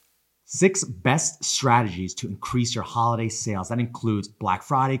6 best strategies to increase your holiday sales. That includes Black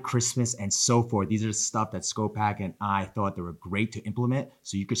Friday, Christmas, and so forth. These are the stuff that Skopak and I thought they were great to implement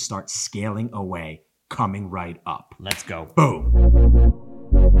so you could start scaling away. Coming right up. Let's go. Boom.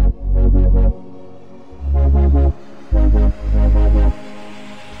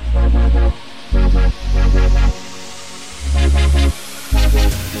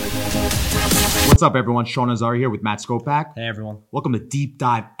 What's up, everyone? Sean Azari here with Matt Skopak. Hey, everyone. Welcome to Deep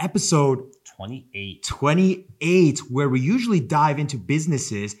Dive episode 28, where we usually dive into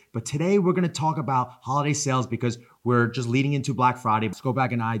businesses, but today we're going to talk about holiday sales because we're just leading into Black Friday.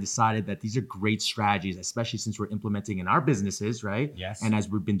 Skopak and I decided that these are great strategies, especially since we're implementing in our businesses, right? Yes. And as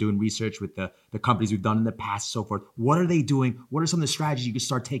we've been doing research with the companies we've done in the past, so forth, what are they doing? What are some of the strategies you can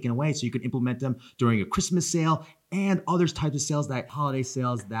start taking away so you can implement them during a Christmas sale and other types of sales, that holiday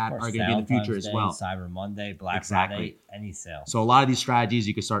sales that are going to be in the future as well. Cyber Monday, Black Friday, any sale. So a lot of these strategies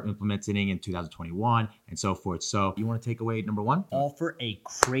you can start implementing in 2021 and so forth. So you want to take away number one? Offer a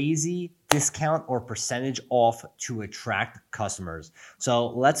crazy discount or percentage off to attract customers. So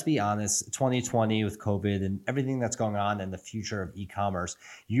let's be honest, 2020 with COVID and everything that's going on and the future of e-commerce,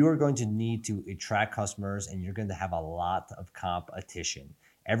 you are going to need to attract customers and you're going to have a lot of competition.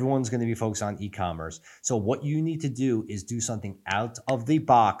 Everyone's going to be focused on e-commerce. So what you need to do is do something out of the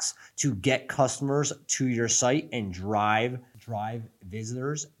box to get customers to your site and drive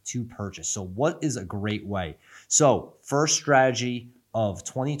visitors to purchase. So what is a great way? So first strategy of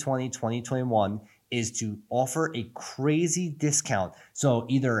 2020, 2021 is to offer a crazy discount. So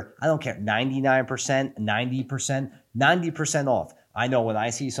either, I don't care, 99%, 90%, 90% off. I know when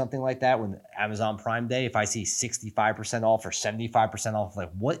I see something like that, when Amazon Prime Day, if I see 65% off or 75% off,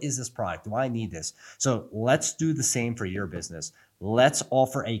 like, what is this product? Do I need this? So let's do the same for your business. Let's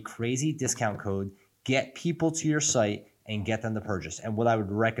offer a crazy discount code, get people to your site and get them to purchase. And what I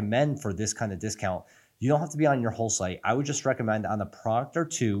would recommend for this kind of discount, you don't have to be on your whole site. I would just recommend on a product or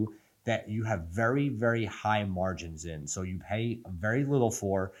two that you have very, very high margins in. So you pay very little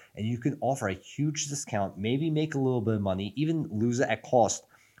for, and you can offer a huge discount, maybe make a little bit of money, even lose it at cost.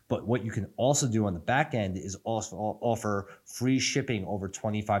 But what you can also do on the back end is also offer free shipping over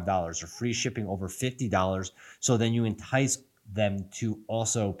 $25 or free shipping over $50. So then you entice them to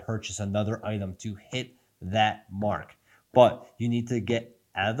also purchase another item to hit that mark. But you need to get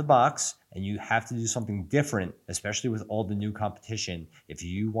out of the box and you have to do something different, especially with all the new competition, if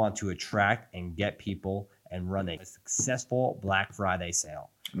you want to attract and get people and run a successful Black Friday sale.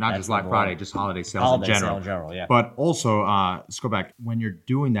 Not just Black Friday, just holiday sales in general. Yeah. But also, let's go back. When you're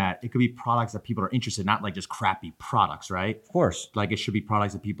doing that, it could be products that people are interested in, not like just crappy products, right? Of course. Like it should be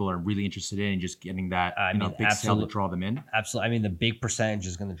products that people are really interested in and just getting that big sale to draw them in. Absolutely. I mean, the big percentage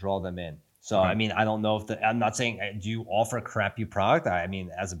is going to draw them in. So, okay. I mean, I don't know if I'm not saying, do you offer a crappy product? I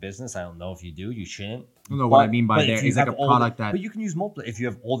mean, as a business, I don't know if you do. You shouldn't. No, what I mean by there is like a product that... But you can use multiple. If you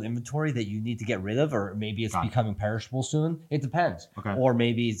have old inventory that you need to get rid of, or maybe it's becoming perishable soon, it depends. Okay. Or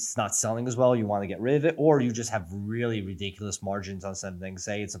maybe it's not selling as well, you want to get rid of it, or you just have really ridiculous margins on something.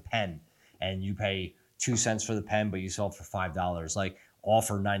 Say it's a pen, and you pay 2 cents for the pen, but you sell it for $5. Like,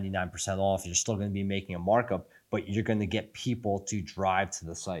 offer 99% off. You're still going to be making a markup, but you're going to get people to drive to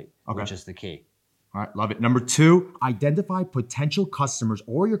the site, which is the key. All right, love it. Number 2, identify potential customers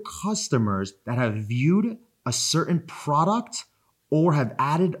or your customers that have viewed a certain product or have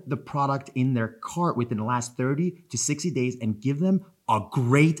added the product in their cart within the last 30 to 60 days and give them a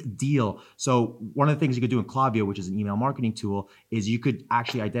great deal. So one of the things you could do in Klaviyo, which is an email marketing tool, is you could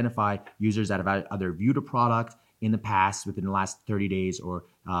actually identify users that have either viewed a product in the past within the last 30 days or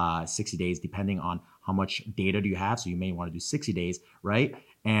 60 days, depending on how much data do you have. So you may want to do 60 days, right?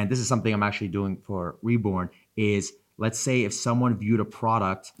 And this is something I'm actually doing for Reborn is, let's say if someone viewed a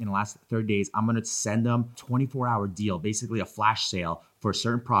product in the last 30 days, I'm going to send them a 24-hour deal, basically a flash sale for a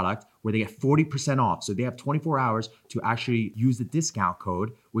certain product where they get 40% off. So they have 24 hours to actually use the discount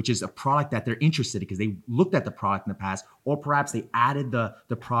code, which is a product that they're interested in because they looked at the product in the past, or perhaps they added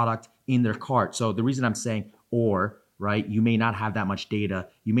the product in their cart. So the reason I'm saying right, you may not have that much data.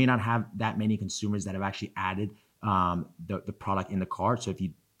 You may not have that many consumers that have actually added the product in the cart. So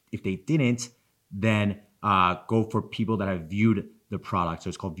if they didn't, then go for people that have viewed the product. So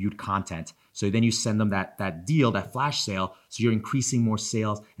it's called viewed content. So then you send them that deal, that flash sale. So you're increasing more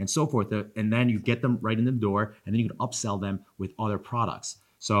sales and so forth. And then you get them right in the door, and then you can upsell them with other products.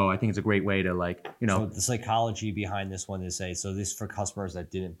 So I think it's a great way to So the psychology behind this one is so this is for customers that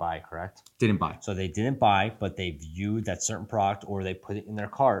didn't buy, correct? Didn't buy. So they didn't buy, but they viewed that certain product or they put it in their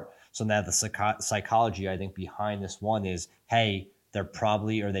cart. So now the psychology, I think, behind this one is, hey, they're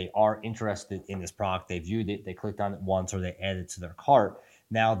probably, or they are interested in this product. They viewed it, they clicked on it once, or they added it to their cart.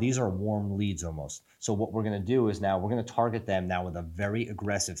 Now these are warm leads almost. So what we're going to do is now we're going to target them now with a very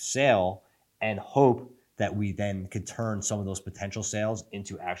aggressive sale and hope that we then could turn some of those potential sales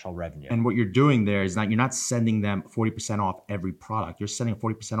into actual revenue. And what you're doing there is you're not sending them 40% off every product. You're sending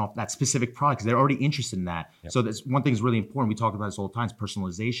 40% off that specific product because they're already interested in that. Yep. So that's one thing is really important. We talk about this all the time, is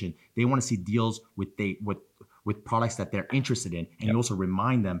personalization. They want to see deals with products that they're interested in. And you also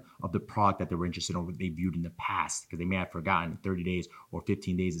remind them of the product that they were interested in or they viewed in the past because they may have forgotten. 30 days or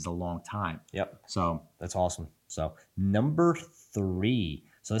 15 days is a long time. Yep. So that's awesome. So number 3.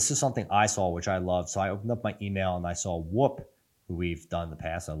 So this is something I saw, which I love. So I opened up my email and I saw Whoop, who we've done in the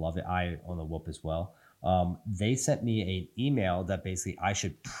past. I love it. I own a Whoop as well. They sent me an email that basically I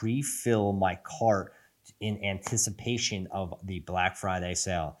should pre-fill my cart in anticipation of the Black Friday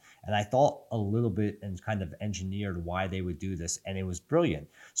sale. And I thought a little bit and kind of engineered why they would do this. And it was brilliant.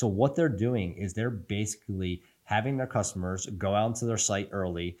 So what they're doing is they're basically having their customers go out into their site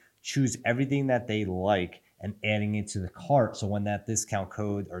early, choose everything that they like, and adding it to the cart. So when that discount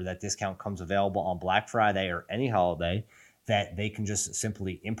code or that discount comes available on Black Friday or any holiday, that they can just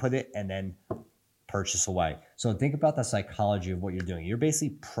simply input it and then purchase away. So think about the psychology of what you're doing. You're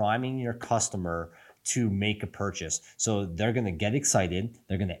basically priming your customer to make a purchase. So they're going to get excited.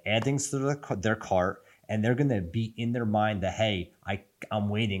 They're going to add things to their cart, and they're going to be in their mind that, hey, I'm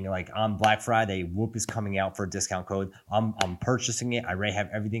waiting. Like on Black Friday, Whoop is coming out for a discount code. I'm purchasing it. I already have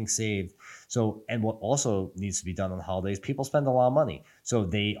everything saved. So, and what also needs to be done on the holidays, people spend a lot of money. So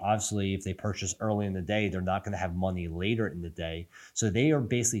they obviously, if they purchase early in the day, they're not going to have money later in the day. So they are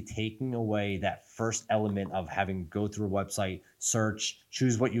basically taking away that first element of having to go through a website, search,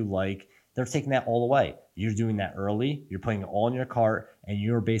 choose what you like. They're taking that all away. You're doing that early. You're putting it all in your cart, and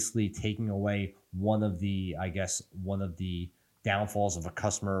you're basically taking away one of the downfalls of a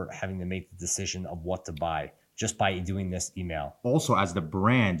customer having to make the decision of what to buy just by doing this email. Also, as the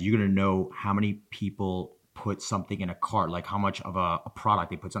brand, you're going to know how many people put something in a cart, like how much of a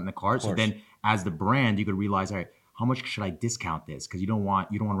product they put something in the cart. So then as the brand, you could realize, all right, how much should I discount this? Because you don't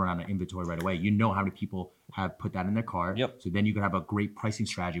want to run out of inventory right away. You know how many people have put that in their cart. Yep. So then you could have a great pricing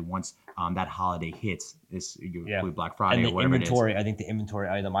strategy once that holiday hits. Black Friday and or whatever inventory, it is. I think the inventory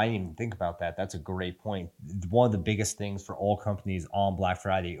item, I didn't even think about that. That's a great point. One of the biggest things for all companies on Black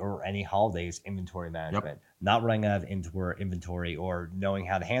Friday or any holiday is inventory management. Yep. Not running out of inventory or knowing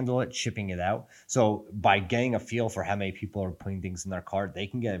how to handle it, shipping it out. So by getting a feel for how many people are putting things in their cart, they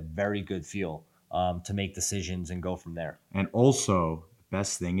can get a very good feel to make decisions and go from there. And also, the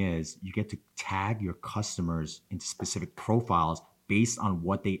best thing is you get to tag your customers into specific profiles based on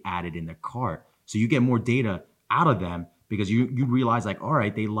what they added in their cart. So you get more data out of them because you realize like, all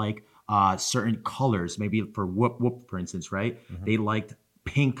right, they like certain colors, maybe for Whoop, for instance, right? Mm-hmm. They liked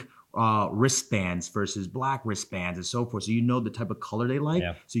pink wristbands versus black wristbands and so forth. So you know the type of color they like.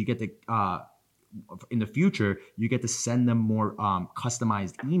 Yeah. So you get to in the future, you get to send them more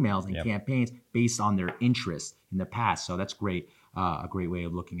customized emails and campaigns based on their interests in the past. So that's great. A great way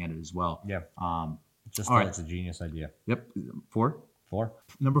of looking at it as well. Yeah. Just thought it's a genius idea. Yep. 4.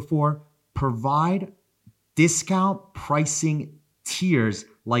 Number 4, provide discount pricing tiers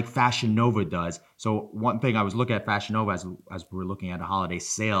like Fashion Nova does. So one thing I was looking at Fashion Nova as we were looking at the holiday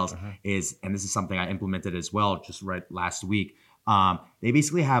sales is, and this is something I implemented as well just right last week. They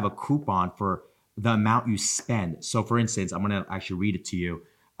basically have a coupon for the amount you spend. So for instance, I'm going to actually read it to you.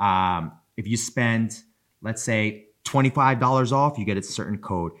 If you spend, let's say, $25 off, you get a certain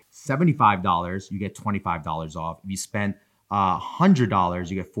code. $75, you get $25 off. If you spend $100,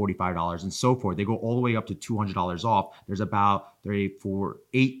 you get $45 and so forth. They go all the way up to $200 off. There's about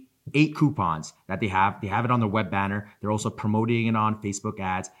 8 coupons that they have. They have it on their web banner. They're also promoting it on Facebook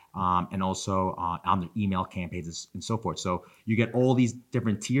ads and also on their email campaigns and so forth. So you get all these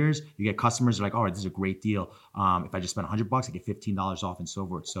different tiers. You get customers who are like, all right, this is a great deal. If I just spend $100, I get $15 off and so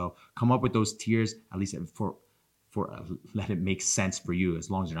forth. So come up with those tiers, at least for let it make sense for you, as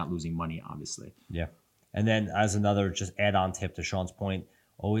long as you're not losing money, obviously. Yeah. And then as another just add-on tip to Sean's point,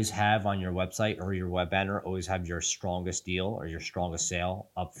 always have on your website or your web banner, always have your strongest deal or your strongest sale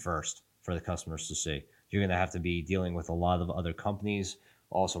up first for the customers to see. You're going to have to be dealing with a lot of other companies,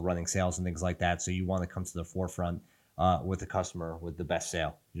 also running sales and things like that. So you want to come to the forefront with the customer with the best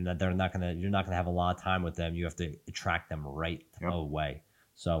sale. You're not going to have a lot of time with them. You have to attract them right away.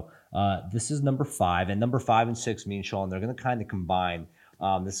 So this is number 5, and number 5 and 6, me and Sean, they're going to kind of combine.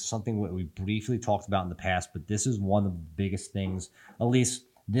 This is something we briefly talked about in the past, but this is one of the biggest things. At least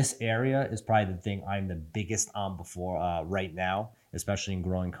this area is probably the thing I'm the biggest on before right now especially in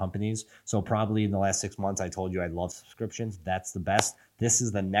growing companies. So probably in the last 6 months, I told you I love subscriptions. That's the best. This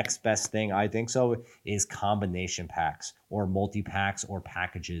is the next best thing, I think so, is combination packs or multi-packs or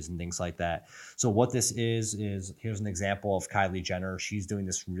packages and things like that. So what this is here's an example of Kylie Jenner. She's doing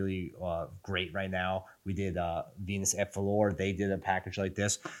this really great right now. We did Venus et Velour. They did a package like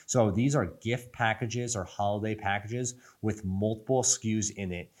this. So these are gift packages or holiday packages with multiple SKUs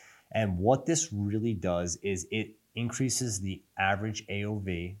in it. And what this really does is it increases the average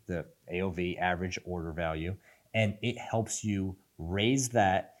AOV, the AOV, average order value, and it helps you raise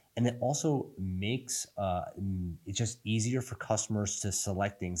that. And it also makes it just easier for customers to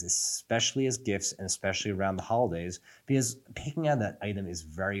select things, especially as gifts and especially around the holidays, because picking out that item is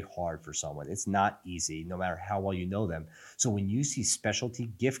very hard for someone. It's not easy, no matter how well you know them. So when you see specialty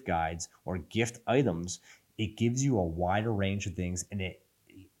gift guides or gift items, it gives you a wider range of things, and it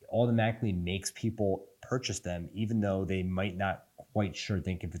automatically makes people purchase them, even though they might not quite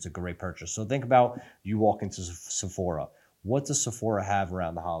think if it's a great purchase. So think about you walk into Sephora. What does Sephora have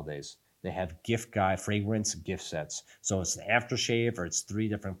around the holidays? They have gift guide, fragrance gift sets. So it's the aftershave, or it's 3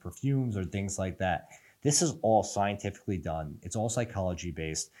 different perfumes or things like that. This is all scientifically done. It's all psychology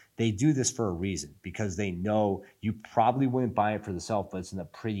based. They do this for a reason, because they know you probably wouldn't buy it for yourself, but it's in a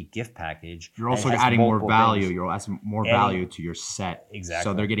pretty gift package. You're also adding more value. You're adding more value to your set. Exactly.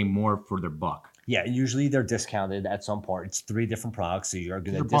 So they're getting more for their buck. Yeah, usually they're discounted at some part. It's 3 different products, so you're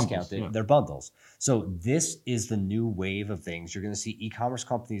going to discount it. Yeah. They're bundles. So this is the new wave of things. You're going to see e-commerce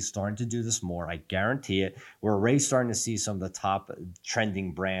companies starting to do this more. I guarantee it. We're already starting to see some of the top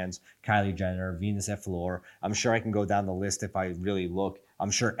trending brands, Kylie Jenner, Venus et Velour. I'm sure I can go down the list if I really look.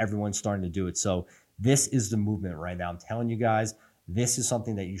 I'm sure everyone's starting to do it. So this is the movement right now. I'm telling you guys, this is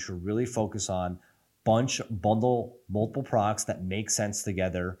something that you should really focus on. Bundle multiple products that make sense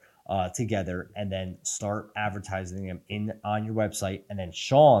together, and then start advertising them on your website. And then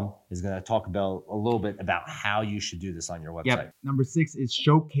Sean is going to talk about a little bit about how you should do this on your website. Yep. Number 6 is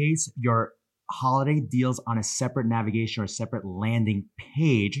showcase your holiday deals on a separate navigation or a separate landing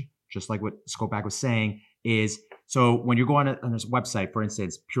page, just like what Skopak was saying. Is so when you go on this website, for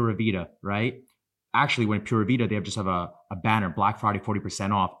instance, Pura Vida, right? Actually, when Pura Vida, they just have a banner, Black Friday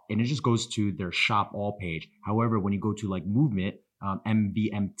 40% off, and it just goes to their shop all page. However, when you go to like Movement,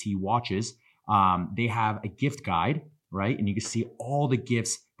 MVMT watches, they have a gift guide, right? And you can see all the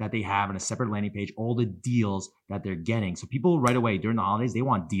gifts that they have on a separate landing page, all the deals that they're getting. So people right away during the holidays, they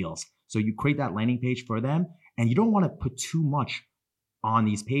want deals. So you create that landing page for them, and you don't want to put too much on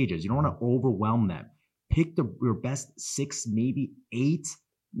these pages. You don't want to overwhelm them. Pick your best 6, maybe 8,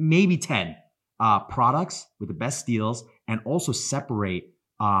 maybe 10 products with the best deals, and also separate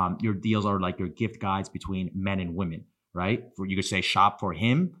your deals or like your gift guides between men and women. Right? You could say shop for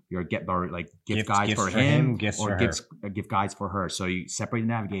him, your gift guides for him, or gift guides for her. So you separate the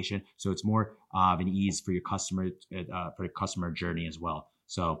navigation, so it's more of an ease for your customer, for the customer journey as well.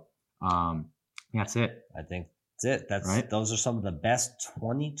 So that's it. I think that's it. Right? Those are some of the best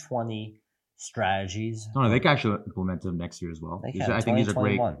 2020 strategies. No, they can actually implement them next year as well. I think these are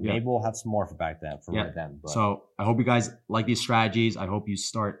great. Yeah. Maybe we'll have some more for back then. Right then. But. So I hope you guys like these strategies. I hope you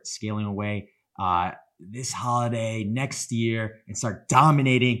start scaling away this holiday, next year, and start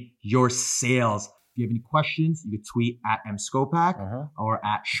dominating your sales. If you have any questions, you can tweet at mskopak or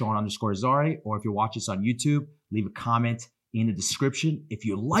at Sean_Zari. Or if you're watching this on YouTube, leave a comment in the description. If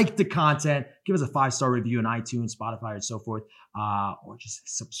you like the content, give us a 5-star review on iTunes, Spotify, and so forth. Or just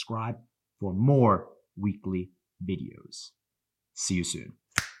subscribe for more weekly videos. See you soon.